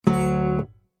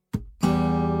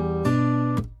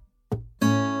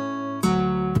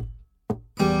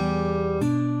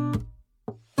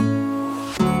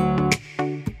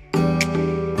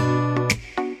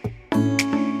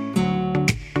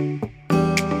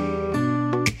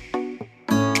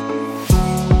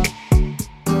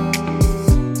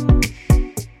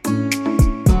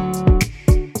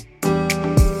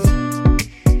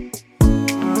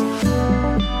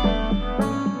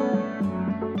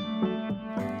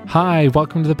Hi,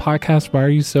 welcome to the podcast, Why Are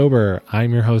You Sober?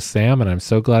 I'm your host, Sam, and I'm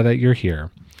so glad that you're here.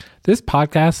 This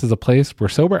podcast is a place where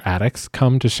sober addicts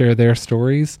come to share their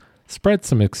stories, spread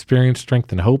some experience,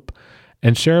 strength, and hope,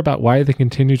 and share about why they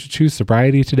continue to choose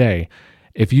sobriety today.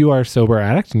 If you are a sober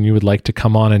addict and you would like to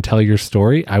come on and tell your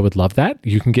story, I would love that.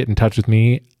 You can get in touch with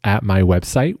me at my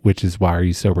website, which is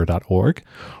whyareyousober.org,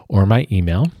 or my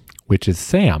email, which is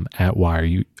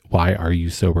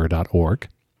sam@whyareyousober.org.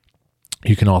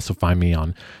 You can also find me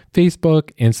on Facebook,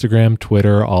 Instagram,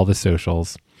 Twitter, all the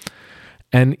socials.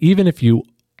 And even if you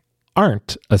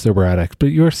aren't a sober addict, but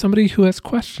you're somebody who has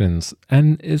questions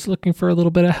and is looking for a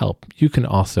little bit of help, you can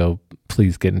also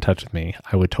please get in touch with me.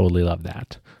 I would totally love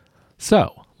that.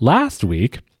 So last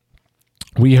week,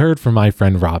 we heard from my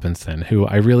friend Robinson, who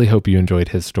I really hope you enjoyed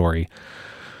his story.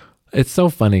 It's so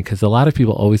funny because a lot of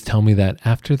people always tell me that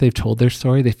after they've told their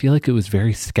story, they feel like it was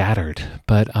very scattered.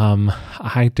 But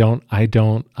I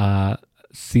don't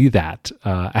see that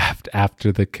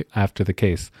after the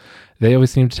case. They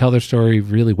always seem to tell their story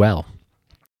really well.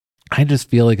 I just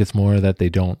feel like it's more that they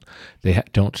don't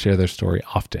share their story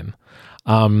often.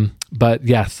 But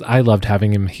yes, I loved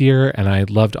having him here, and I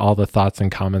loved all the thoughts and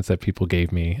comments that people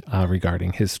gave me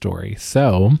regarding his story.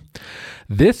 So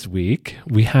this week,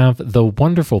 we have the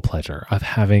wonderful pleasure of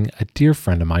having a dear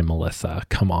friend of mine, Melissa,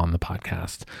 come on the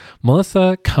podcast.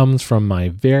 Melissa comes from my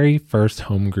very first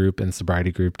home group and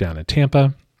sobriety group down in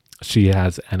Tampa. She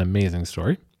has an amazing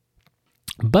story,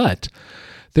 but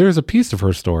there's a piece of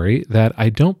her story that I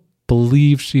don't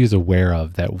believe she is aware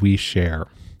of that we share.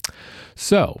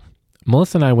 So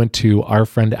Melissa and I went to our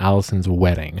friend Allison's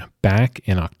wedding back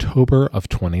in October of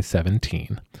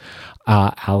 2017.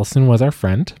 Allison was our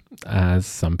friend, as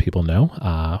some people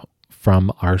know,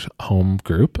 from our home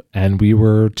group, and we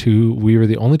were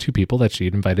the only two people that she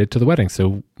had invited to the wedding.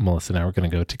 So Melissa and I were going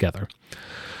to go together.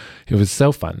 It was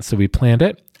so fun. So we planned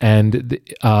it, and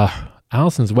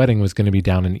Allison's wedding was going to be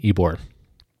down in Ybor,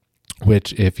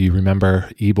 which, if you remember,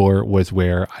 Ybor was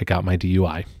where I got my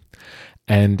DUI,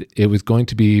 and it was going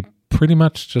to be pretty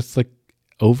much just like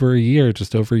over a year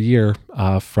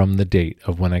from the date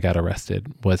of when I got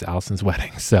arrested was Allison's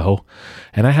wedding. So,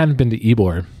 and I hadn't been to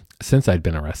Ybor since I'd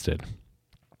been arrested.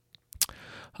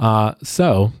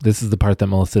 So this is the part that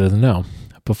Melissa doesn't know.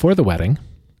 Before the wedding,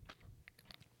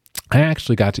 I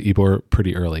actually got to Ybor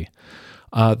pretty early.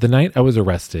 The night I was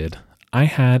arrested, I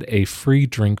had a free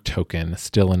drink token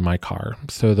still in my car.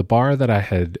 So the bar that I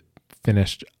had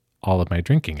finished all of my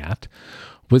drinking at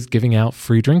was giving out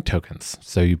free drink tokens.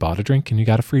 So you bought a drink and you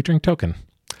got a free drink token.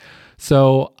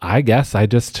 So I guess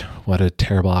what a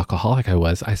terrible alcoholic I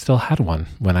was. I still had one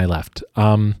when I left.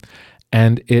 And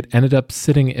it ended up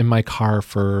sitting in my car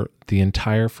for the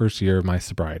entire first year of my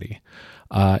sobriety.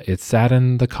 It sat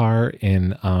in the car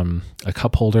in a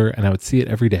cup holder, and I would see it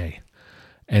every day.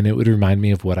 And it would remind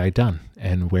me of what I'd done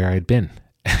and where I'd been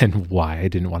and why I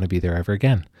didn't want to be there ever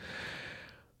again.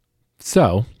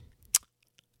 So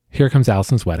here comes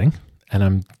Allison's wedding, and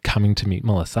I'm coming to meet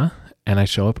Melissa, and I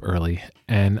show up early,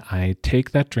 and I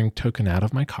take that drink token out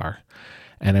of my car,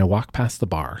 and I walk past the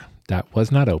bar that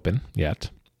was not open yet,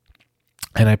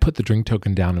 and I put the drink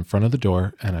token down in front of the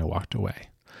door, and I walked away.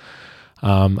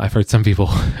 I've heard some people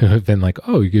who have been like,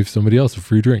 oh, you gave somebody else a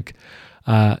free drink.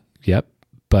 Yep,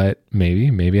 but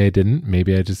maybe I didn't.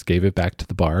 Maybe I just gave it back to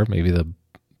the bar. Maybe the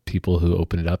people who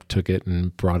opened it up took it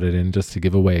and brought it in just to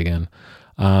give away again.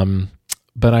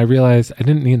 But I realized I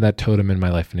didn't need that totem in my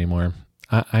life anymore.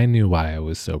 I knew why I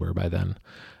was sober by then,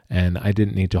 and I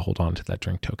didn't need to hold on to that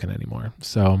drink token anymore.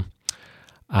 So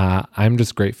I'm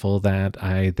just grateful that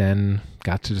I then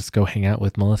got to just go hang out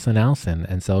with Melissa and Allison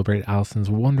and celebrate Allison's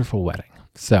wonderful wedding.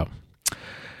 So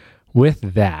with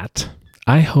that,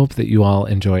 I hope that you all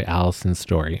enjoy Allison's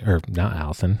story, or not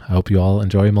Allison. I hope you all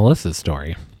enjoy Melissa's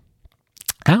story.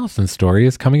 Allison's story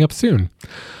is coming up soon.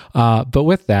 But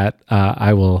with that,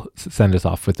 I will send us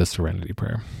off with the serenity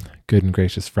prayer. Good and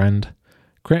gracious friend,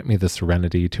 grant me the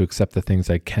serenity to accept the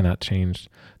things I cannot change,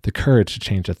 the courage to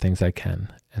change the things I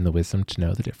can, and the wisdom to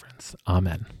know the difference.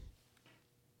 Amen.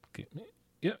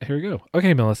 Yeah, here we go.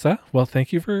 Okay, Melissa. Well,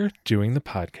 thank you for doing the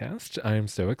podcast. I'm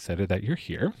so excited that you're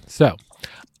here. So,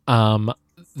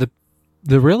 the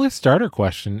really starter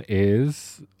question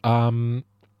is,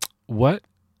 what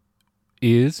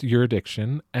is your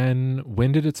addiction and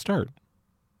when did it start?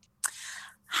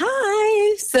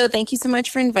 Hi. So thank you so much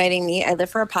for inviting me. I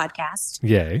live for a podcast.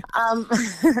 Yay.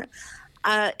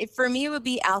 For me, it would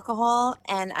be alcohol.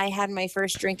 And I had my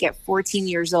first drink at 14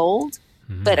 years old.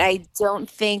 But I don't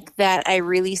think that I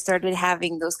really started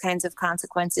having those kinds of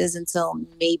consequences until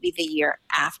maybe the year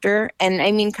after. And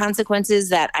I mean, consequences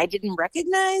that I didn't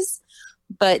recognize,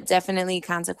 but definitely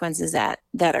consequences that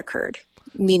occurred,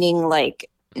 meaning like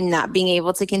not being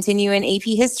able to continue in AP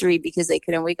history because they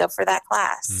couldn't wake up for that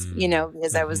class,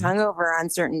 because I was Mm-hmm. hungover on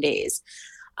certain days.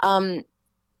 Um,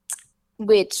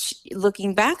 which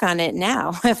looking back on it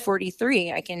now at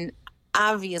 43, I can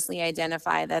obviously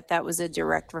identify that that was a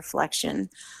direct reflection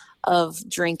of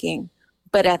drinking.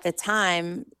 But at the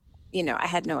time, I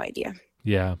had no idea.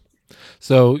 Yeah.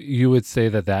 So you would say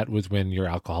that that was when your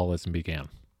alcoholism began.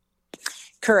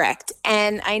 Correct.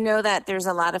 And I know that there's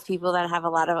a lot of people that have a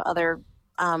lot of other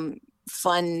um,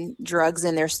 fun drugs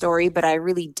in their story, but I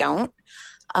really don't,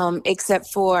 except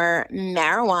for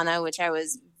marijuana, which I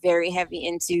was very heavy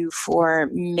into for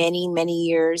many, many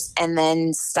years, and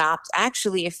then stopped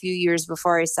actually a few years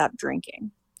before I stopped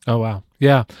drinking. Oh wow.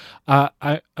 Yeah.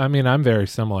 I mean I'm very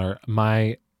similar.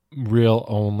 My real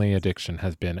only addiction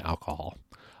has been alcohol.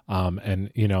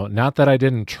 And not that I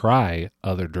didn't try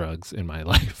other drugs in my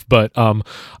life, but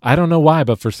I don't know why,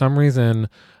 but for some reason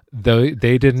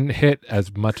they didn't hit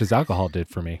as much as alcohol did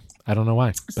for me. I don't know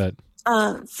why, but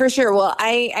For sure. Well,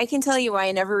 I can tell you why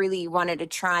I never really wanted to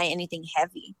try anything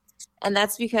heavy. And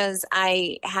that's because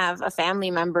I have a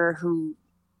family member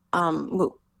um,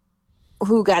 who,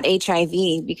 who got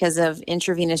HIV because of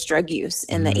intravenous drug use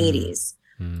in the mm, 80s.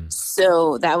 mm,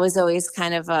 So that was always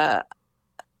kind of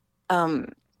um,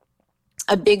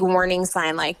 a big warning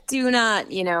sign, like do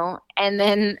not, and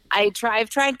then I've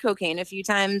tried cocaine a few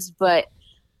times, but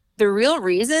the real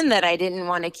reason that I didn't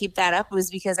want to keep that up was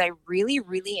because I really,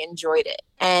 really enjoyed it.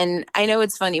 And I know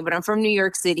it's funny, but I'm from New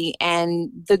York City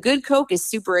and the good Coke is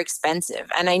super expensive.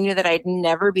 And I knew that I'd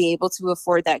never be able to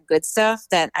afford that good stuff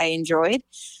that I enjoyed.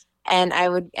 And I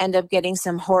would end up getting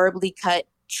some horribly cut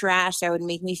trash that would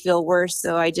make me feel worse.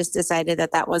 So I just decided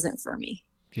that that wasn't for me.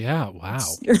 yeah, wow.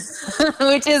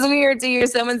 Which is weird to hear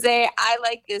someone say, I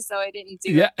like this, so I didn't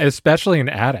do Yeah, it. especially an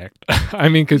addict. I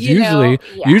mean, because usually,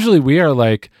 Yeah, usually we are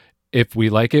like, if we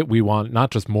like it, we want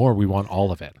not just more, we want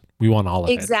all of it. We want all of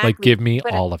it. Like, exactly. give me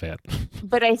But all of it.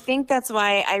 but I think that's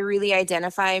why I really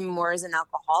identify more as an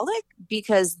alcoholic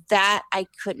because that I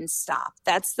couldn't stop.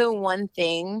 That's the one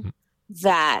thing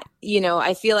that,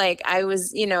 I feel like I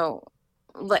was,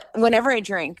 whenever I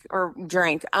drink or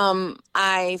drank,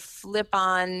 I flip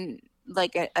on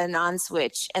like an on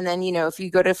switch. And then, if you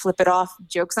go to flip it off,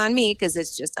 joke's on me because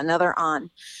it's just another on.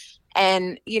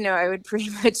 And, I would pretty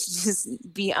much just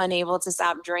be unable to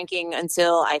stop drinking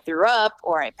until I threw up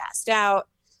or I passed out.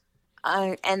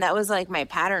 And that was like my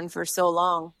pattern for so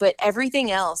long. But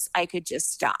everything else, I could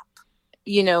just stop.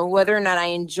 Whether or not I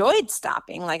enjoyed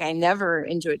stopping, like I never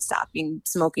enjoyed stopping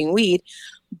smoking weed,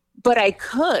 but I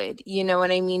could, you know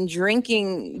what I mean?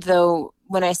 Drinking, though,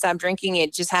 when I stopped drinking,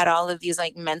 it just had all of these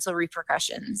like mental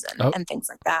repercussions Oh, and things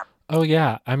like that. oh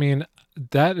yeah. I mean,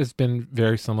 that has been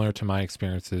very similar to my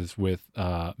experiences with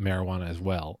marijuana as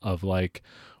well. Of like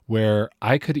where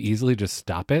I could easily just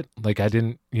stop it. Like I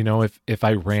didn't, if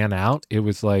I ran out, it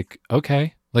was like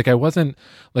okay. Like I wasn't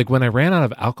like when I ran out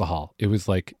of alcohol, it was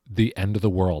like the end of the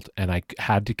world, and I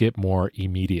had to get more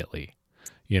immediately.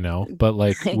 But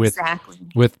like Exactly.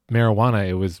 with marijuana,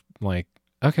 it was like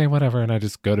okay, whatever, and I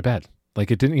just go to bed.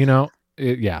 Like it didn't,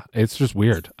 yeah, it's just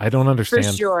weird. I don't For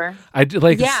understand. sure.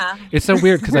 Like Yeah. it's so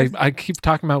weird because I keep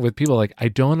talking about with people like I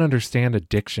don't understand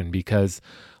addiction because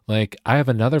like I have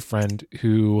another friend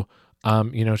who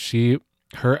she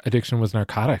her addiction was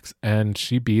narcotics and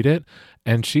she beat it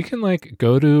and she can like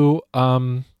go to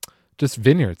just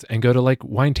vineyards and go to like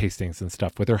wine tastings and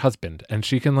stuff with her husband and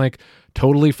she can like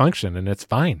totally function and it's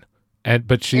fine. And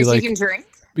but she And she like can drink.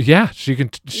 yeah, she can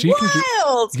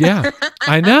Wild. yeah,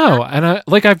 I know. And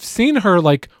I've seen her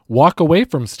like walk away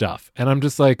from stuff and I'm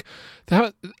just like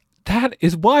that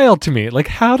is wild to me. Like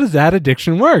how does that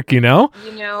addiction work,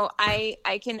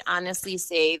 I can honestly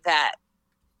say that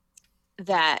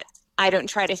I don't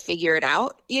try to figure it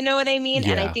out. You know what I mean?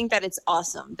 And I Yeah. think that it's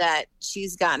awesome that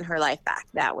she's gotten her life back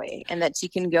that way and that she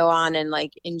can go on and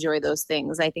like enjoy those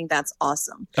things. I think that's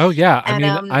awesome. Oh yeah. I And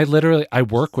mean, I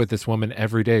work with this woman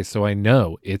every day, so I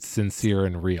know it's sincere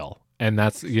and real. And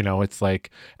that's, it's like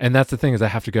and that's the thing is I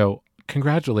have to go,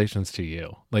 congratulations to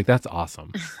you. Like that's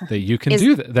awesome that you can is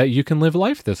do that you can live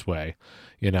life this way,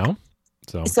 you know?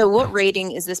 So so what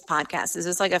rating is this podcast? Is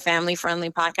this like a family friendly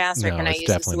podcast or no, can I it's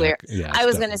use this definitely where not. Yeah, I it's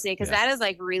was going to definitely say, cause yeah. that is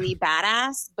like really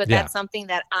badass, but Yeah. that's something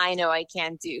that I know I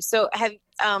can't do. So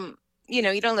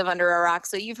you don't live under a rock.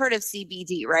 So you've heard of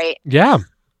CBD, right? Yeah.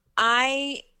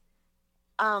 I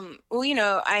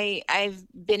well, I've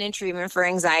been in treatment for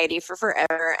anxiety for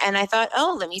forever and I thought,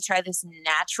 oh, let me try this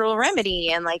natural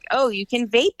remedy and like, oh, you can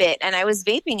vape it. And I was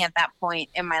vaping at that point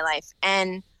in my life.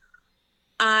 And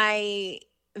I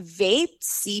vape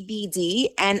CBD,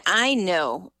 and I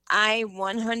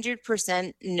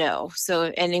 100% know.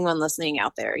 So anyone listening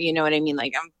out there, you know what I mean?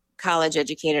 Like I'm college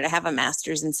educated. I have a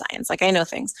master's in science. Like I know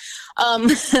things. Um,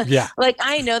 Yeah. like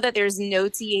I know that there's no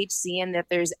THC and that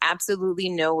there's absolutely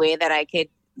no way that I could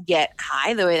get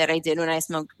high the way that I did when I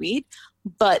smoked weed.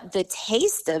 But the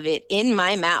taste of it in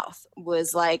my mouth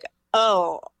was like,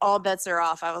 oh, all bets are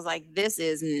off. I was like, this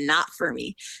is not for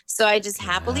me. So I just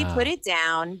happily put Yeah. it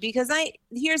down because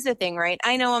here's the thing, right?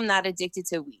 I know I'm not addicted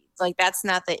to weed. Like that's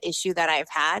not the issue that I've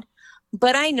had,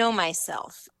 but I know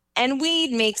myself. And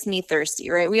weed makes me thirsty,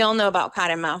 right? We all know about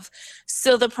cotton mouth.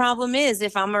 So the problem is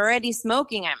if I'm already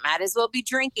smoking, I might as well be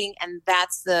drinking. And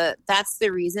that's the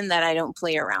reason that I don't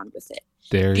play around with it.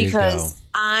 There you go. Because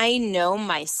I know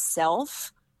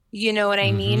myself, you know what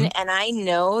I mean? Mm-hmm. And I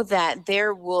know that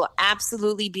there will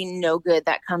absolutely be no good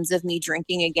that comes of me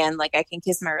drinking again. Like I can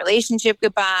kiss my relationship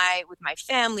goodbye with my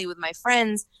family, with my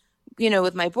friends,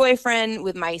 with my boyfriend,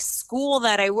 with my school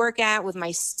that I work at, with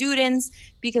my students,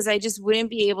 because I just wouldn't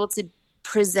be able to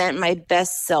present my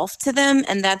best self to them.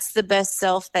 And that's the best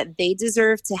self that they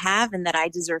deserve to have and that I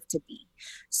deserve to be.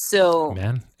 So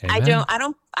Amen. I Amen. don't, I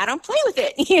don't, I don't play with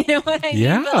it. You know what I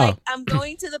mean? But Yeah. like, I'm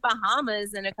going to the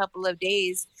Bahamas in a couple of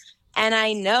days. And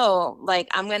I know, like,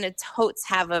 I'm going to totes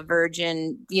have a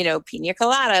virgin, pina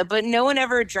colada, but no one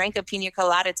ever drank a pina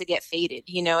colada to get faded.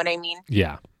 You know what I mean?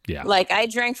 Yeah. Yeah. Like I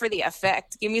drank for the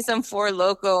effect. Give me some Four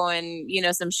Loco and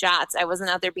some shots. I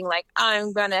wasn't out there being like,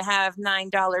 I'm gonna have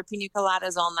 $9 pina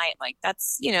coladas all night. Like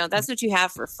that's what you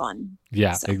have for fun.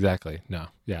 Yeah, So exactly. No.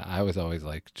 Yeah. I was always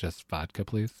like, just vodka,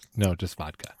 please. No, just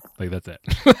vodka. Like that's it.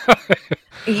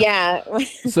 yeah.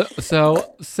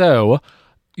 So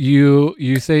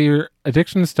you say your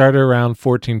addiction started around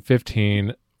 14,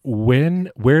 15.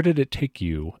 Where did it take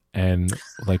you? And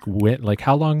like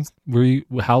how long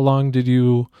did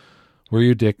you were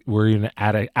you an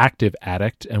active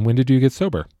addict, and when did you get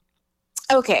sober?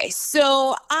 Okay,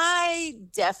 so I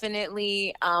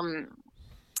definitely I'm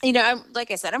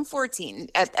like I said, I'm 14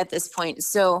 at this point.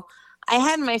 So I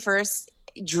had my first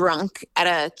drunk at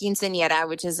a quinceañera,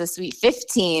 which is a sweet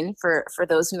 15 for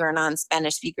those who are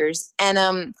non-Spanish speakers. And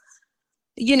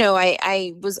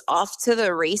I was off to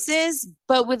the races,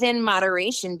 but within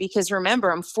moderation, because remember,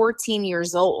 I'm 14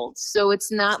 years old. So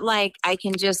it's not like I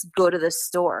can just go to the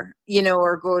store,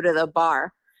 or go to the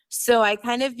bar. So I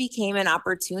kind of became an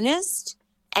opportunist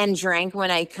and drank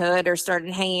when I could or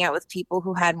started hanging out with people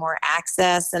who had more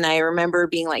access. And I remember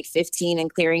being like 15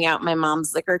 and clearing out my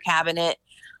mom's liquor cabinet.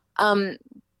 Um,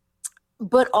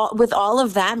 but with all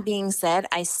of that being said,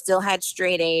 I still had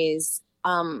straight A's.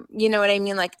 You know what I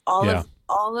mean? Like Yeah.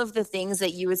 all of the things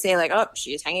that you would say, like, oh,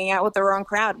 she's hanging out with the wrong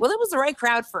crowd. Well, it was the right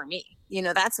crowd for me.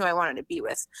 That's who I wanted to be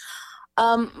with.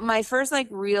 My first like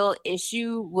real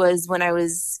issue was when I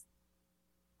was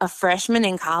a freshman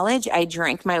in college. I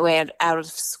drank my way out of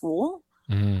school.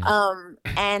 Mm.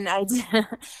 And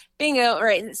bingo,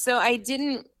 right. So I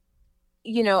didn't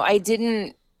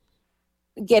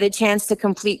get a chance to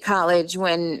complete college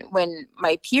when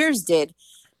my peers did.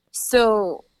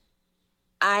 So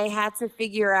I had to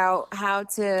figure out how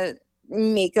to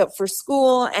make up for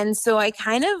school. And so I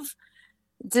kind of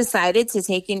decided to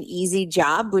take an easy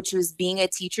job, which was being a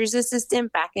teacher's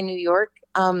assistant back in New York,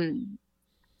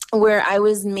 where I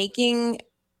was making,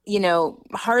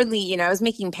 hardly, I was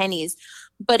making pennies,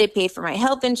 but it paid for my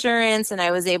health insurance and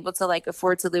I was able to like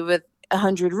afford to live with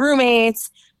 100 roommates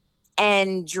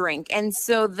and drink. And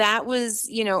so that was,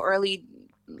 early,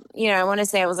 I want to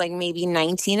say I was like maybe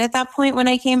 19 at that point when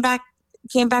I came back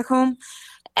home.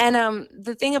 And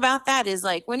the thing about that is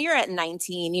like when you're at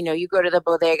 19, you go to the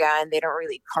bodega and they don't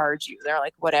really card you. They're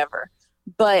like whatever.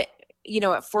 But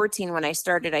at 14 when I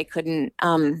started, I couldn't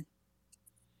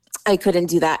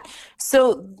do that.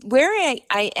 So where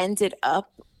I ended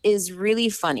up is really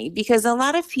funny because a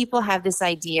lot of people have this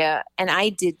idea, and I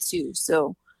did too.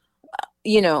 So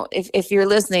if you're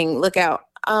listening, look out.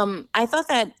 I thought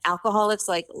that alcoholics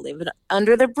like live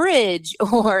under the bridge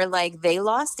or like they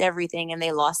lost everything and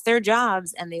they lost their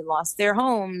jobs and they lost their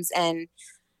homes and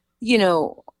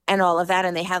all of that.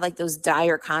 And they had like those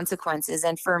dire consequences.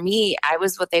 And for me, I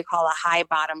was what they call a high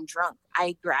bottom drunk.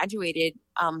 I graduated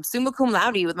summa cum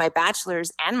laude with my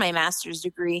bachelor's and my master's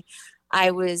degree.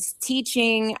 I was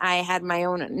teaching. I had my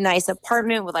own nice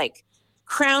apartment with like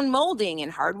crown molding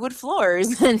and hardwood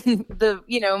floors. And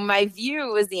my view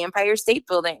was the Empire State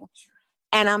Building.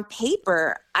 And on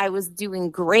paper, I was doing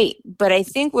great. But I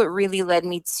think what really led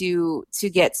me to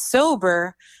get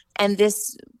sober, and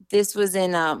this was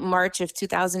in March of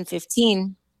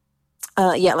 2015.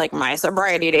 Like my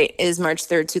sobriety date is March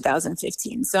 3rd,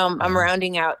 2015. So I'm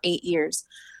rounding out 8 years.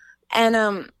 And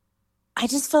I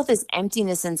just felt this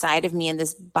emptiness inside of me and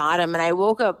this bottom. And I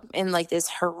woke up in like this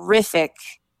horrific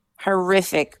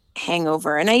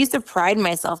hangover. And I used to pride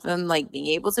myself in like being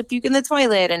able to puke in the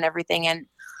toilet and everything. And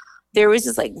there was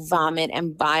just like vomit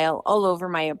and bile all over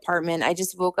my apartment. I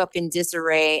just woke up in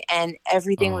disarray and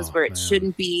everything was Oh where it man.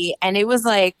 shouldn't be. And it was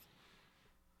like,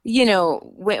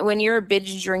 when you're a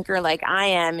binge drinker like I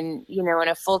am, and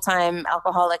a full-time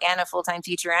alcoholic and a full-time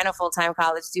teacher and a full-time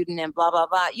college student and blah, blah,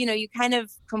 blah, you kind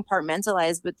of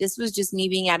compartmentalize, but this was just me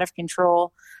being out of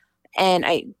control. And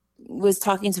I was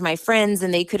talking to my friends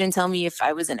and they couldn't tell me if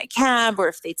I was in a cab or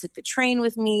if they took the train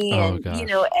with me. Oh And, gosh.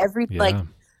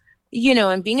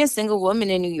 Yeah. and being a single woman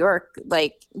in New York,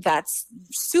 like that's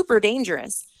super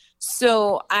dangerous.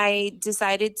 So I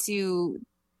decided to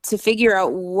figure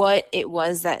out what it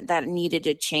was that needed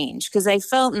to change, because I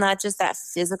felt not just that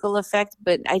physical effect,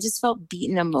 but I just felt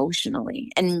beaten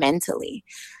emotionally and mentally.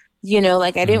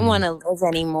 Like I didn't Mm. want to live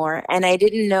anymore and I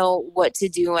didn't know what to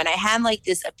do, and I had like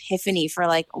this epiphany for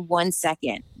like 1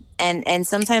 second, and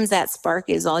sometimes that spark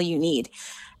is all you need.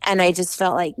 And I just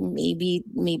felt like maybe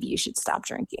you should stop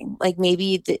drinking. Like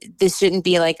maybe this shouldn't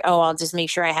be like, oh, I'll just make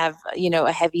sure I have,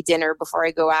 a heavy dinner before I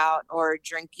go out, or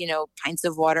drink, pints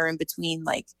of water in between.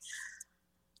 Like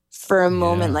for a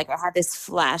moment, Yeah. like I had this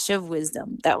flash of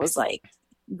wisdom that was like,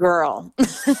 girl,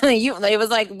 it was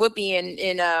like Whoopi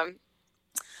in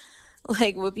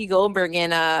like Whoopi Goldberg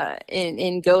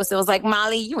in Ghost. It was like,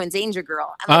 Molly, you in danger,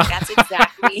 girl. And like that's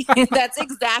exactly that's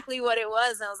exactly what it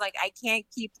was. And I was like, I can't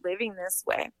keep living this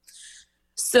way.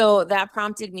 So that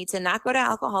prompted me to not go to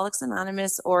Alcoholics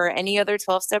Anonymous or any other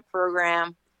 12-step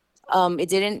program. It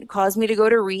didn't cause me to go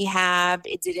to rehab.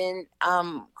 It didn't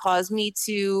cause me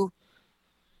to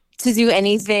do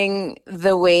anything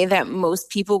the way that most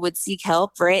people would seek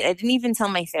help, right? I didn't even tell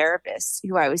my therapist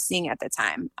who I was seeing at the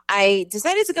time. I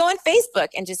decided to go on Facebook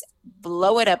and just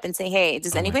blow it up and say, hey,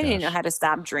 does Oh my anybody know gosh. how to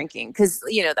stop drinking? Because,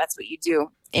 that's what you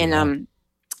do in Yeah.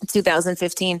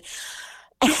 2015.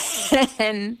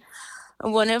 And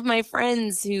one of my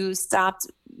friends who stopped,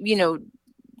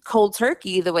 cold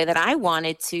turkey the way that I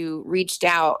wanted to reached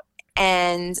out.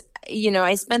 And,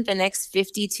 I spent the next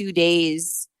 52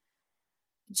 days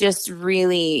just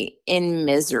really in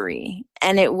misery.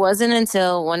 And it wasn't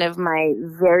until one of my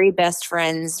very best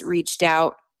friends reached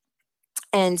out,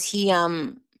 and he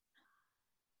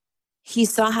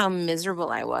saw how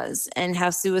miserable I was and how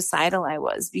suicidal I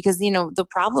was, because the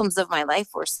problems of my life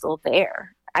were still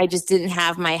there. I just didn't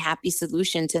have my happy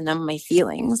solution to numb my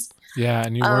feelings. Yeah,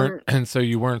 and you weren't, Um and so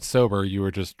you weren't sober, you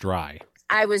were just dry.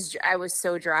 I was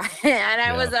so dry and I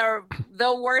Yeah. was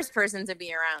the worst person to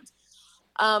be around.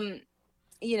 Um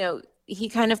he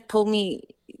kind of pulled me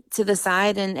to the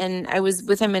side, and I was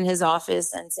with him in his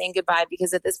office and saying goodbye,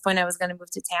 because at this point I was going to move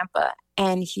to Tampa,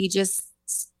 and he just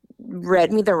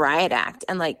read me the riot act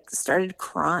and like started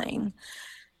crying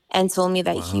and told me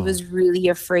that he Wow. was really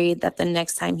afraid that the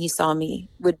next time he saw me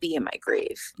would be in my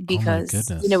grave, Oh my because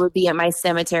goodness. would be at my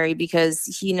cemetery, because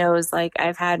he knows like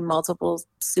I've had multiple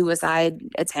suicide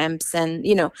attempts, and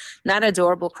not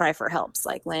adorable cry for helps,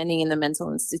 like landing in the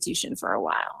mental institution for a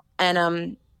while.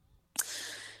 And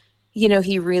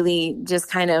he really just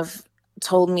kind of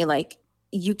told me like,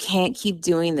 you can't keep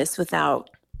doing this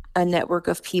without a network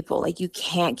of people. Like you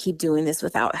can't keep doing this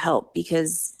without help,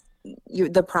 because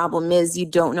the problem is you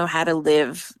don't know how to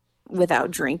live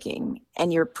without drinking,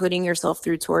 and you're putting yourself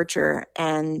through torture.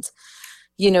 And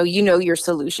you know your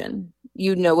solution.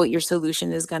 You know what your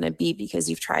solution is going to be because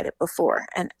you've tried it before.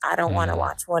 And I don't want to Mm.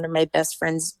 watch one of my best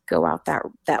friends go out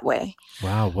that way.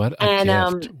 Wow, what a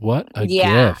And gift. What a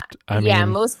yeah, gift. I yeah,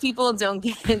 mean, most people don't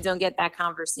get that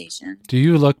conversation. do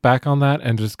you look back on that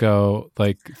and just go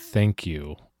like, thank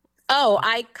you? Oh,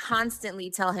 I constantly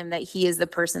tell him that he is the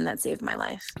person that saved my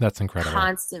life. That's incredible.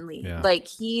 Constantly. Yeah. Like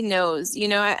he knows,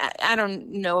 I don't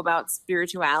know about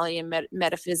spirituality and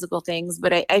metaphysical things,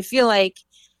 but I feel like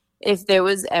if there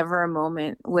was ever a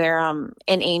moment where an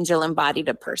angel embodied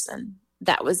a person,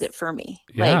 that was it for me.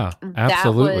 Yeah, Like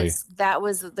absolutely. that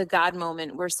was the God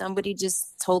moment where somebody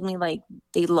just told me like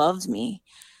they loved me,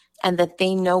 and that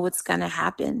they know what's going to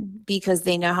happen because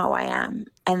they know how I am,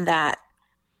 and that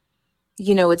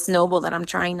it's noble that I'm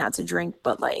trying not to drink,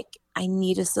 but like I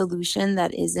need a solution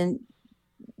that isn't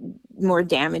more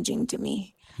damaging to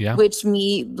me, Yeah. which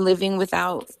me living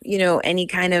without, any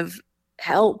kind of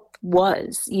help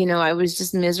was. I was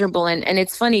just miserable. And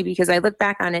it's funny because I look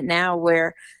back on it now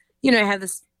where, I have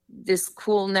this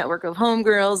cool network of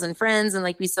homegirls and friends, and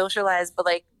like we socialize, but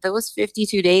like those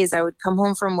 52 days I would come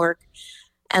home from work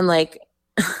and like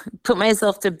put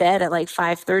myself to bed at like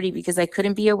 5:30 because I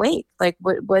couldn't be awake. Like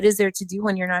what is there to do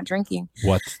when you're not drinking?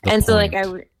 What's the And so like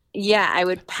point? yeah, I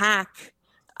would pack,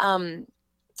 um,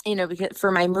 because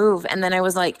for my move. And then I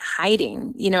was like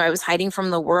hiding, I was hiding from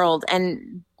the world.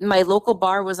 And my local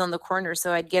bar was on the corner.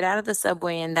 So I'd get out of the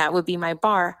subway and that would be my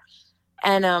bar.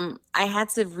 And I had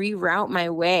to reroute my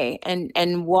way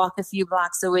and walk a few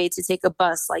blocks away to take a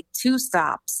bus, like two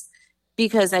stops,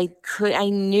 because I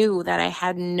knew that I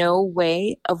had no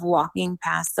way of walking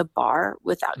past the bar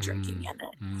without drinking Mm, in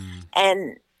it.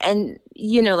 mm, And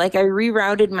like I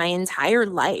rerouted my entire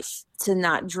life to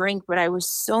not drink, but I was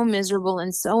so miserable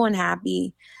and so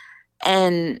unhappy.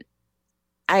 And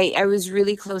I was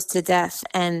really close to death,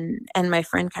 and my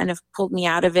friend kind of pulled me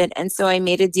out of it. And so I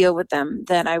made a deal with them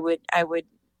that I would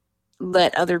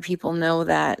let other people know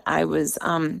that I was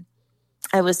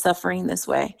suffering this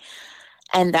way.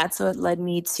 And that's what led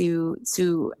me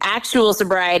to actual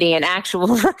sobriety and actual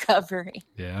recovery.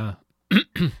 yeah.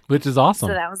 Which is So awesome.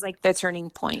 that was like the turning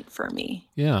point for me.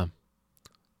 Yeah.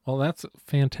 Well, that's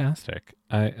fantastic.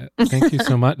 I thank you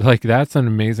so much. Like that's an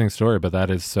amazing story, but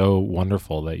that is so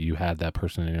wonderful that you had that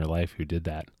person in your life who did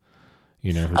that.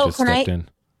 Who Oh, just can stepped I in.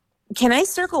 can I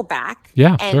circle back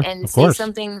Yeah, and sure. and Of say course.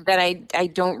 something that I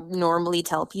don't normally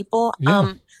tell people?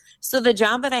 Yeah. So the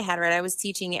job that I had, right, I was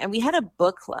teaching and we had a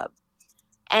book club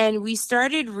and we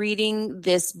started reading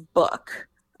this book.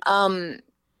 Um,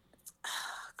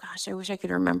 gosh, I wish I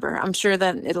could remember. I'm sure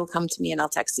that it'll come to me and I'll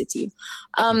text it to you.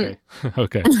 Um,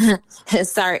 Okay. Okay.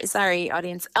 sorry,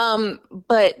 audience.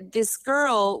 But this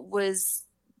girl was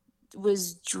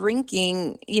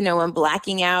drinking, and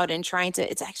blacking out and trying to.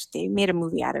 It's actually they made a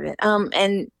movie out of it.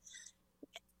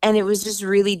 And it was just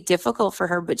really difficult for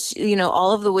her. But she,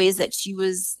 all of the ways that she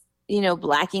was,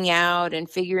 blacking out and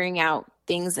figuring out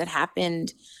things that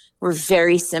happened were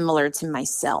very similar to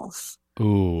myself.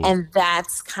 Ooh. And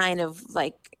that's kind of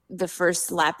like the first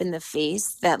slap in the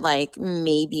face that like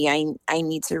maybe I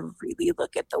need to really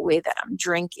look at the way that I'm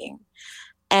drinking.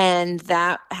 And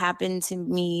that happened to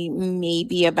me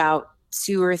maybe about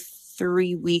 2 or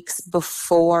 3 weeks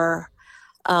before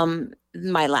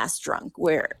my last drunk,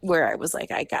 where I was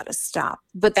like I gotta stop.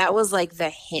 But that was like the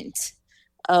hint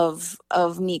of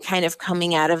me kind of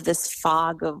coming out of this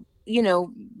fog of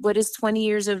what is 20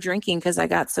 years of drinking, because I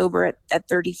got sober at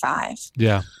 35.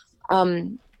 Yeah.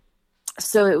 um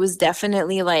so it was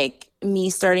definitely like me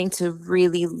starting to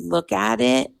really look at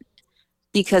it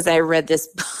because I read this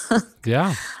book.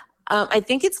 Yeah. I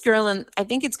think it's Girl on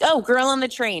the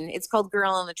Train. It's called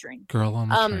Girl on the Train. Girl on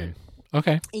the um train.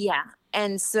 Okay. yeah.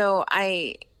 And so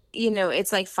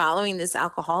it's like following this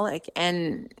alcoholic,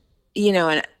 and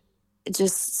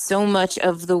just so much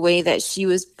of the way that she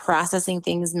was processing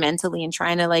things mentally and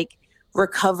trying to like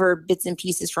recover bits and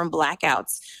pieces from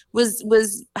blackouts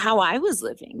was how I was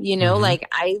living. Mm-hmm. Like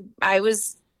I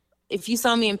was, if you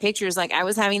saw me in pictures, like I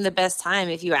was having the best time.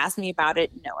 If you asked me about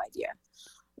it, no idea.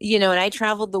 And I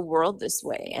traveled the world this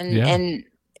way, and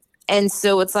Yeah.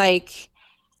 so it's like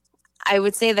I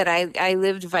would say that I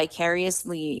lived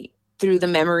vicariously through the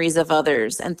memories of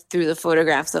others and through the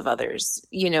photographs of others,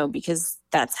 because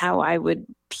that's how I would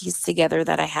piece together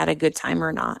that I had a good time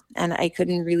or not. And I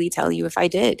couldn't really tell you if I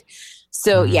did.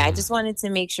 So yeah, I Mm. just wanted to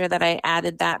make sure that I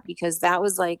added that, because that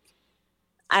was like,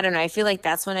 I don't know, I feel like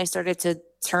that's when I started to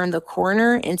turn the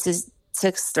corner into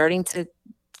starting to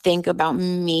think about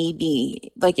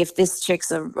maybe like if this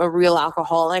chick's a real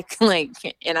alcoholic, like,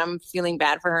 and I'm feeling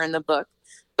bad for her in the book,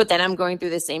 but then I'm going through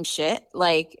the same shit,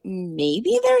 like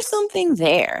maybe there's something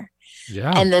there.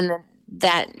 Yeah. And then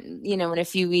that, in a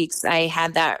few weeks I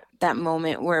had that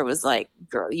moment where it was like,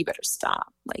 girl, you better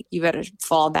stop, like you better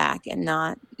fall back and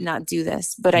not do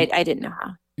this. But I didn't know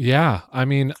how. Yeah. I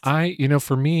mean,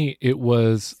 for me, it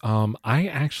was, I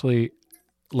actually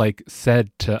like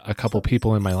said to a couple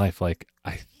people in my life, like,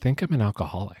 I think I'm an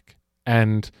alcoholic.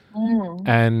 And Mm.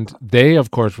 And they,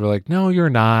 of course, were like, "No, you're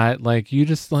not. Like, you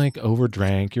just like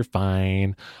overdrank. You're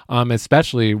fine."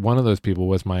 Especially one of those people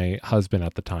was my husband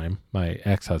at the time, my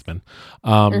ex-husband.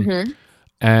 Um, Mm-hmm.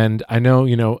 and I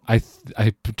know, I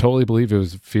totally believe it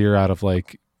was fear out of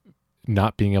like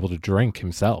not being able to drink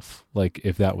himself, like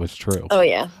if that was true. Oh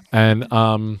yeah. And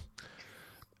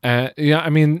yeah, I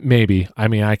mean, maybe. I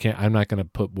mean, I can't. I'm not going to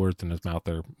put words in his mouth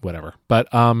or whatever.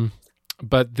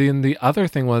 But then the other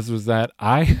thing was that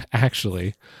I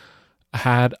actually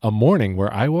had a morning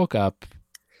where I woke up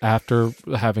after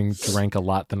having drank a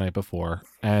lot the night before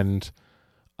and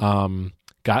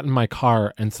got in my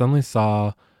car and suddenly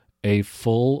saw a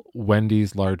full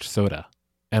Wendy's large soda.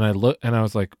 And I looked and I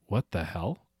was like, what the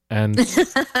hell? And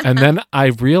then I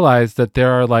realized that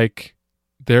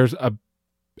there's a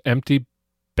empty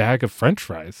bag of French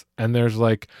fries. And I was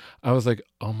like,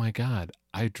 oh my God,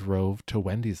 I drove to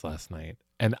Wendy's last night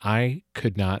and I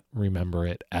could not remember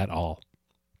it at all.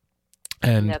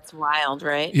 And That's wild,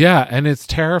 right? yeah, and it's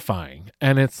terrifying.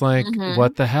 And it's like, Mm-hmm.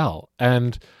 what the hell?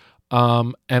 And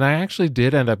I actually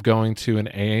did end up going to an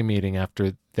AA meeting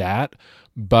after that,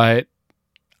 but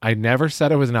I never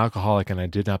said I was an alcoholic and I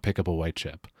did not pick up a white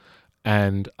chip.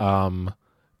 And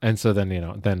and so then,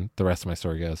 then the rest of my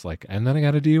story goes like, and then I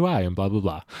got a DUI and blah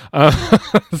blah blah.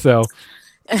 So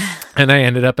and I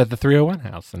ended up at the 301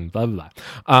 house and blah blah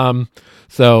blah.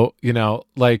 So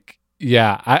like,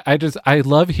 yeah, I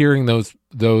love hearing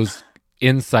those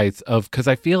insights of, because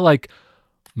I feel like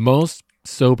most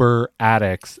sober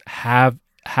addicts have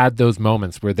had those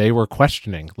moments where they were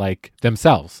questioning like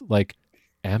themselves, like,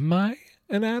 am I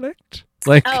an addict?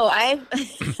 Like, Oh, I've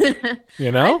you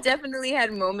I've know? definitely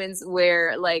had moments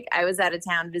where like I was out of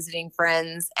town visiting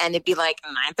friends and it'd be like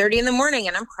 9:30 in the morning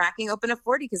and I'm cracking open a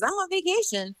 40 because I'm on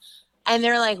vacation. And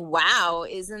they're like, wow,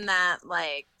 isn't that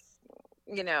like,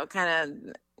 kind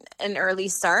of an early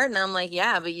start? And I'm like,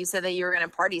 yeah, but you said that you were going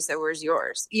to party, so where's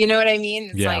yours? You know what I mean?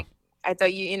 It's Yeah. like, I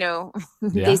thought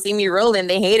they Yeah. see me rolling,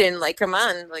 they hate it. And like, come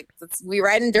on, like, we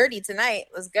riding dirty tonight.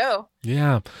 Let's go.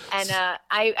 Yeah. And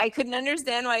I couldn't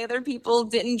understand why other people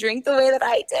didn't drink the way that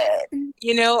I did,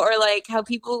 or like how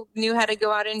people knew how to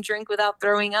go out and drink without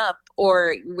throwing up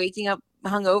or waking up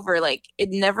hungover. Like it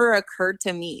never occurred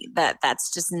to me that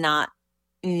that's just not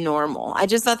normal. I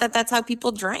just thought that that's how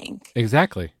people drank.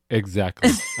 Exactly.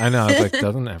 Exactly. I know. I was like,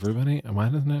 doesn't everybody? Why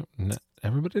doesn't it?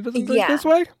 Everybody doesn't drink Yeah. this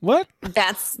way? What?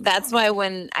 That's why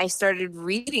when I started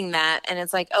reading that and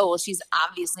it's like, oh, well, she's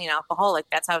obviously an alcoholic.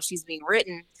 That's how she's being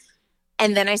written.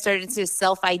 And then I started to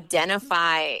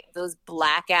self-identify those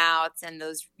blackouts and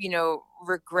those,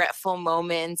 regretful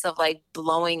moments of like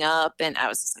blowing up. And I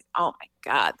was just like, oh my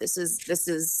God, this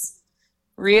is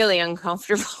really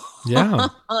uncomfortable. Yeah.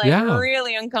 Like Yeah.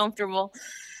 really uncomfortable.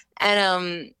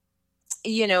 And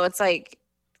it's like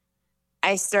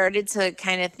I started to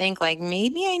kind of think like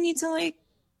maybe I need to like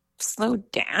slow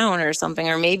down or something,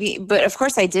 or maybe, but of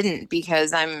course I didn't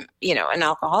because I'm, an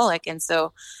alcoholic. And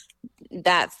so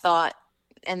that thought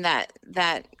and that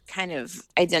kind of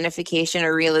identification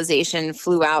or realization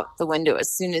flew out the window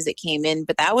as soon as it came in.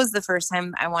 But that was the first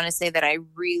time I want to say that I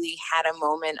really had a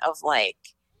moment of like,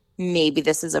 maybe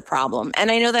this is a problem.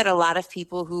 And I know that a lot of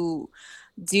people who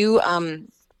do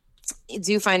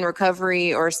do find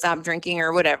recovery or stop drinking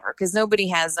or whatever, because nobody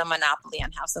has a monopoly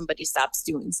on how somebody stops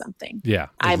doing something. Yeah.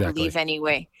 I Exactly. believe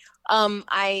anyway.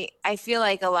 I feel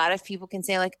like a lot of people can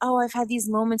say like, oh, I've had these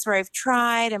moments where I've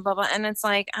tried and blah blah, and it's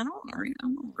like I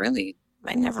don't really,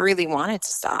 I never really wanted to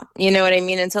stop. You know what I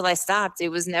mean? Until I stopped,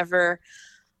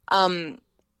 um,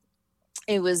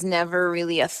 it was never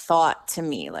really a thought to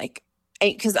me. Like,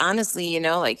 because honestly,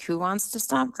 like who wants to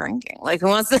stop drinking? Like, who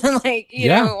wants to like,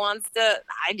 Yeah. who wants to?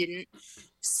 I didn't.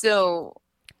 So,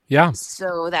 Yeah.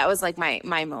 so that was like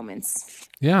my moments.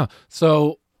 Yeah.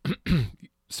 So,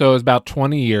 so it was about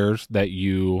 20 years that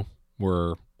you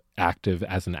were active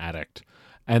as an addict.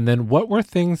 And then what were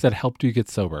things that helped you get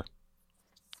sober?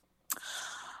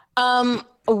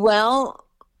 Well,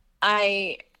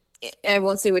 I I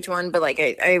won't say which one, but like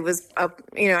I was up,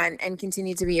 and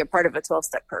continued to be a part of a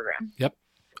 12-step program. Yep.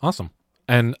 Awesome.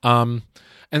 And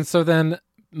so then,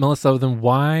 Melissa, then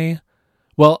why,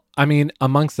 well, I mean,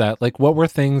 amongst that, like what were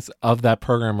things of that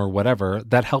program or whatever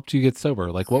that helped you get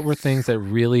sober? Like what were things that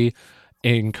really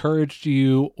encouraged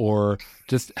you or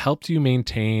just helped you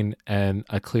maintain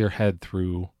a clear head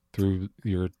through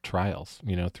your trials,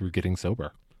 through getting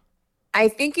sober? I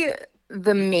think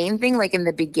the main thing, like in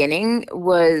the beginning,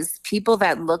 was people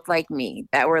that looked like me,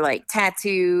 that were like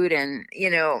tattooed and,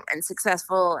 and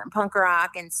successful and punk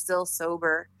rock and still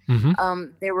sober.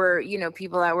 Mm-hmm. There were,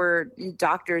 people that were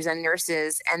doctors and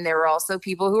nurses, and there were also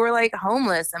people who were like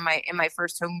homeless in my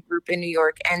first home group in New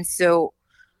York. And so,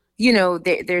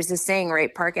 there's a saying,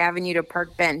 right? Park Avenue to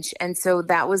Park Bench. And so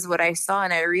that was what I saw.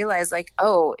 And I realized like,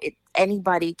 oh,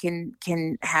 anybody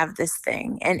can have this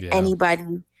thing, and Yeah.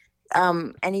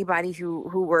 anybody who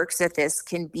works at this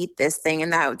can beat this thing.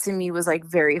 And that to me was like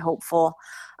very hopeful.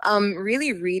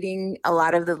 Really reading a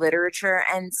lot of the literature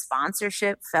and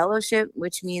sponsorship fellowship,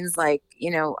 which means like,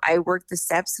 I worked the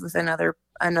steps with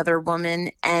another woman,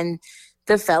 and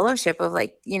the fellowship of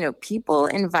like, people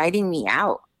inviting me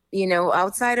out,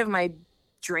 outside of my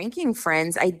drinking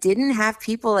friends. I didn't have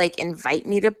people like invite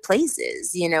me to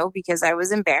places, because I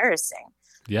was embarrassing.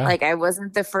 Yeah. Like I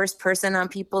wasn't the first person on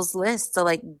people's list to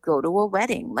like go to a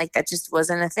wedding. Like that just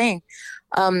wasn't a thing.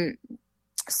 Um,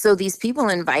 so these people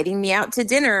inviting me out to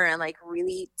dinner and like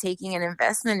really taking an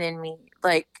investment in me,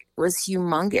 like was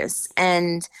humongous.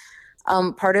 And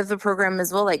part of the program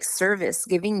as well, like service,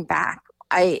 giving back.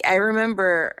 I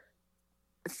remember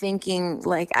thinking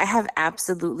like I have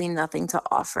absolutely nothing to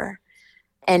offer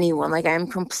anyone. Like I'm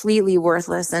completely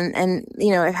worthless. And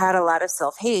I've had a lot of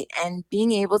self-hate, and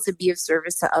being able to be of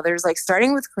service to others, like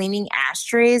starting with cleaning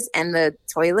ashtrays and the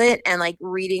toilet and like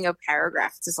reading a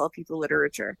paragraph to sell people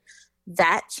literature.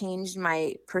 That changed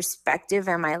my perspective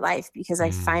and my life because I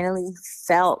Mm, finally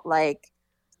felt like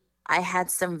I had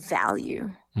some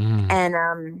value. mm, And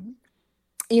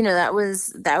that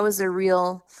was a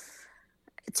real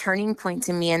turning point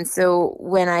to me. And so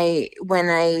when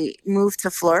I moved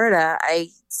to Florida, I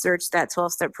searched that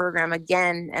 12-step program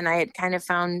again, and I had kind of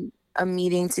found a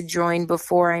meeting to join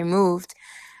before I moved.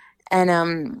 And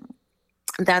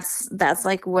that's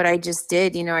like what I just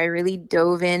did. I really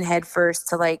dove in headfirst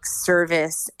to like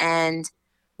service and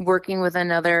working with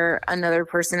another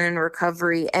person in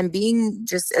recovery, and being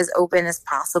just as open as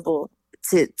possible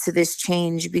to this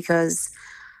change, because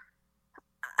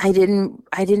I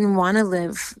didn't want to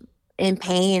live in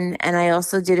pain, and I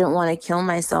also didn't want to kill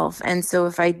myself. And so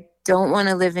if I don't want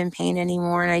to live in pain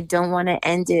anymore and I don't want to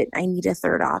end it, I need a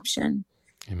third option.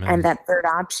 And amen. that third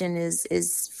option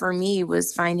is for me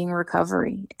was finding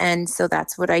recovery. And so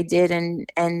that's what I did, and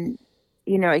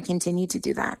I continue to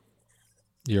do that.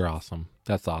 You're awesome.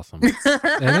 That's awesome.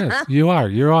 It is. You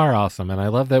are awesome. And I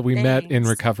love that we met in Thanks.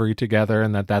 recovery together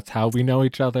and that's how we know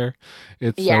each other.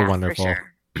 It's so Yeah, for wonderful.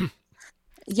 sure.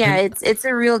 Yeah, And it's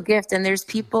a real gift, and there's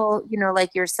people,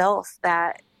 like yourself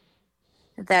that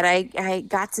I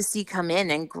got to see come in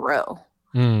and grow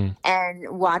mm, and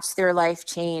watch their life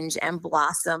change and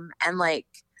blossom and like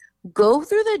go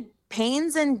through the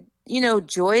pains and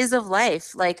joys of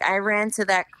life. Like I ran to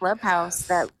that clubhouse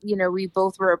that yes. we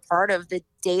both were a part of the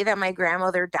day that my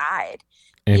grandmother died.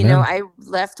 Amen. I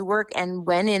left work and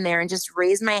went in there and just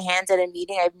raised my hand at a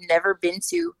meeting I've never been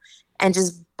to, and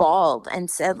just bawled and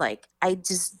said, like, I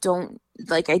just don't,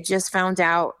 like, I just found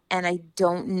out and I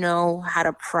don't know how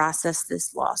to process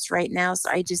this loss right now.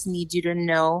 So I just need you to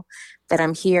know that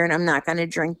I'm here, and I'm not going to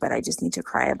drink, but I just need to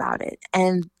cry about it.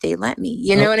 And they let me,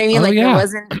 you Oh, know what I mean? oh Like there yeah.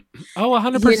 wasn't, Oh,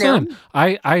 you know, 100%.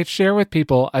 I share with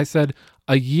people. I said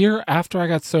a year after I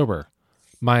got sober,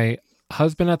 my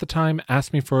husband at the time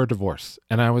asked me for a divorce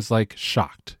and I was like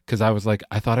shocked because I was like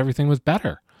I thought everything was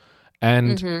better.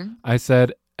 And mm-hmm. I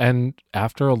said, and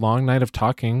after a long night of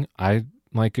talking, I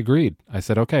like agreed. I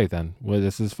said, okay, then, well,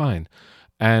 this is fine.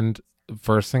 And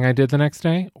first thing I did the next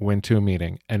day, went to a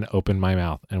meeting and opened my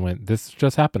mouth and went, this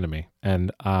just happened to me.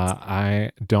 And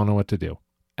I don't know what to do.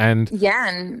 And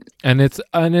Yeah.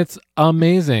 it's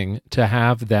amazing to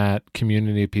have that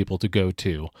community of people to go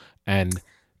to and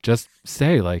just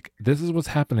say like this is what's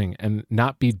happening and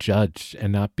not be judged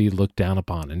and not be looked down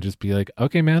upon and just be like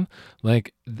okay man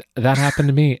like that happened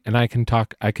to me and I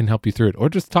can help you through it or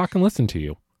just talk and listen to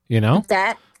you, you know.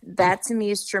 That to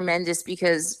me is tremendous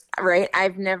because, right,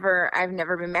 I've never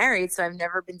been married, so I've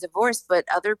never been divorced, but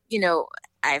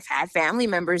I've had family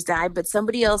members die, but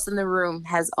somebody else in the room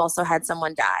has also had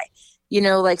someone die.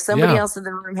 Like somebody Yeah. else in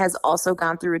the room has also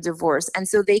gone through a divorce, and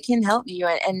so they can help you.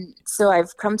 And so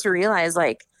I've come to realize,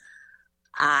 like,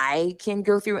 I can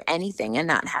go through anything and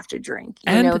not have to drink.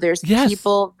 And There's yes,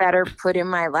 people that are put in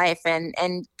my life, and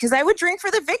because I would drink for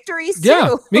the victories yeah,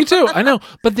 too. me too, I know.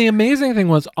 But the amazing thing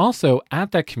was also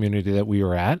at that community that we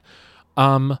were at,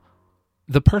 um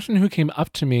the person who came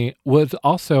up to me was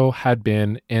also had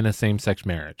been in a same-sex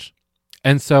marriage.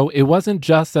 And so it wasn't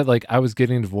just that like I was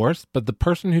getting divorced, but the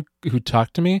person who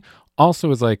talked to me also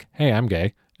was like, "Hey, I'm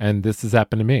gay and this has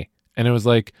happened to me." And it was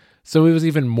like so it was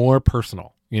even more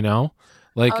personal, you know?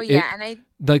 Oh Like it yeah, and I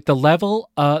like the level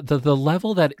the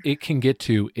level that it can get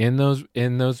to in those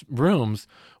rooms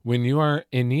when you are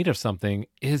in need of something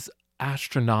is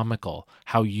astronomical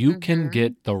how you can mhm.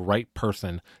 get the right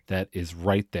person that is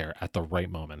right there at the right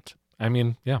moment. I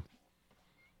mean, yeah.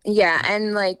 Yeah,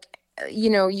 and like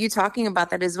you talking about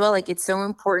that as well, like it's so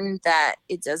important that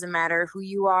it doesn't matter who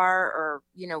you are or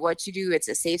what you do. It's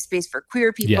a safe space for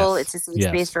queer people, Yes. it's a safe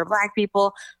space Yes. for Black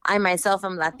people. I myself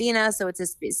am Latina, so it's a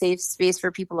safe space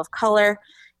for people of color.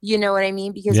 You know what I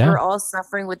mean? Because Yeah. we're all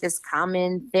suffering with this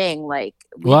common thing. Like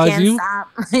we Well, can't stop,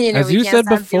 as we you can't said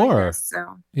stop doing before, this.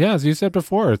 So, yeah, as you said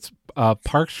before, it's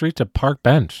Park Street to Park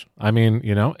Bench. I mean,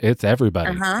 you know, it's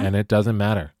everybody uh-huh. and it doesn't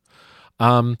matter.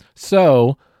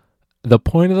 So the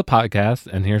point of the podcast,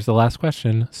 and here's the last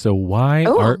question. So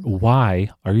Oh, why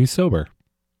are you sober?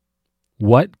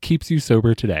 What keeps you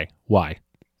sober today? Why?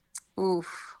 oof.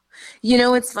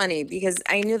 It's funny because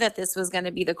I knew that this was going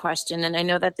to be the question, and I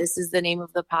know that this is the name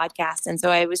of the podcast. And so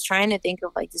I was trying to think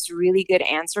of like this really good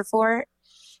answer for it.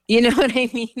 You know what I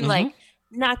mean? Mm-hmm. Like,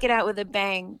 knock it out with a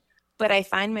bang. But I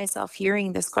find myself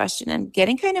hearing this question and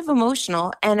getting kind of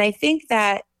emotional. And I think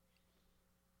that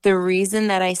The reason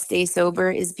that I stay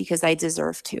sober is because I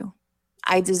deserve to.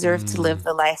 I deserve to live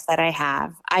the life that I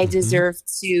have. I deserve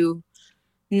to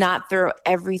not throw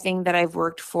everything that I've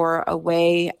worked for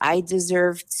away. I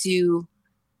deserve to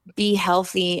be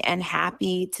healthy and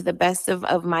happy to the best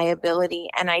of my ability.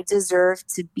 And I deserve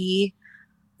to be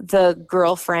the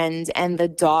girlfriend and the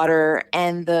daughter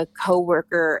and the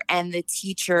coworker and the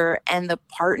teacher and the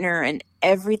partner and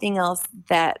everything else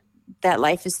that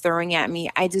life is throwing at me.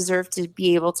 I deserve to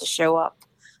be able to show up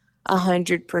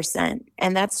 100%.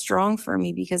 And that's strong for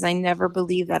me because I never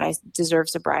believed that I deserve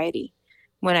sobriety.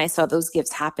 When I saw those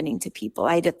gifts happening to people,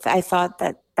 I thought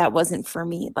that wasn't for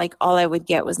me. Like all I would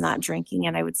get was not drinking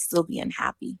and I would still be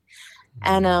unhappy.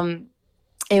 And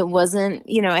it wasn't,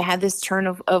 I had this turn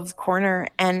of corner,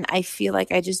 and I feel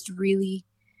like I just really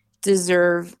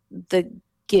deserve the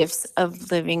gifts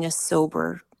of living a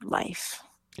sober life.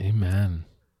 Amen.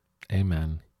 I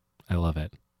love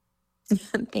it.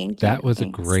 Thank you. That was a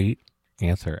great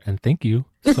answer. And thank you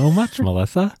so much,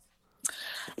 Melissa.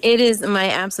 It is my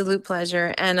absolute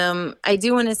pleasure. And I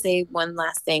do want to say one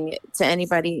last thing to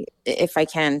anybody, if I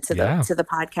can, to the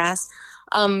podcast.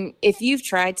 If you've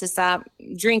tried to stop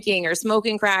drinking or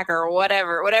smoking crack or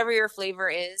whatever your flavor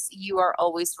is, you are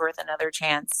always worth another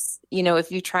chance.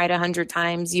 If you tried 100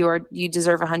 times, you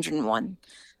deserve 101.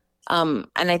 And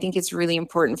I think it's really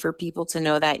important for people to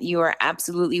know that you are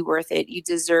absolutely worth it. You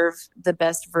deserve the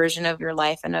best version of your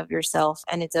life and of yourself.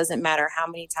 And it doesn't matter how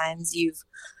many times you've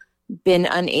been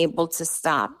unable to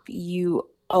stop. You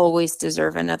always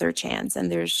deserve another chance.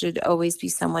 And there should always be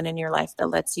someone in your life that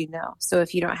lets you know. So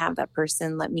if you don't have that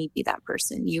person, let me be that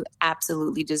person. You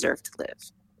absolutely deserve to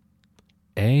live.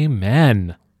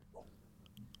 Amen.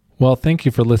 Well, thank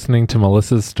you for listening to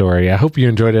Melissa's story. I hope you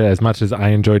enjoyed it as much as I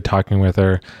enjoyed talking with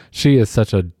her. She is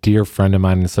such a dear friend of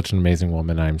mine and such an amazing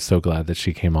woman. I'm so glad that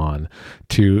she came on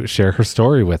to share her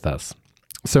story with us.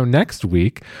 So next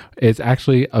week is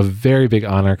actually a very big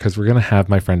honor because we're going to have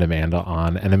my friend Amanda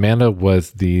on. And Amanda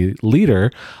was the leader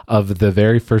of the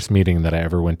very first meeting that I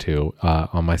ever went to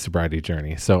on my sobriety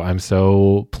journey. So I'm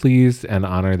so pleased and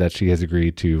honored that she has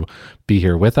agreed to be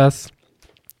here with us.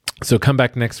 So come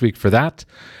back next week for that.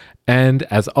 And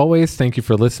as always, thank you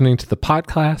for listening to the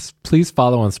podcast. Please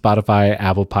follow on Spotify,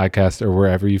 Apple Podcasts, or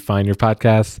wherever you find your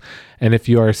podcasts. And if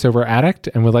you are a sober addict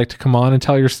and would like to come on and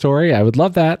tell your story, I would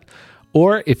love that.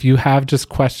 Or if you have just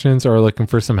questions or are looking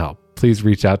for some help, please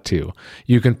reach out too.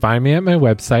 You can find me at my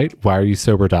website,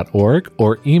 whyareyousober.org,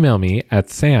 or email me at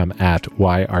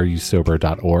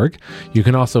sam@whyareyousober.org. You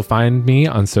can also find me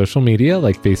on social media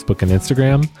like Facebook and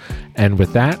Instagram. And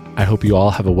with that, I hope you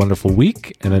all have a wonderful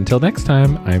week. And until next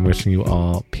time, I'm wishing you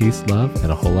all peace, love,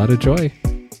 and a whole lot of joy.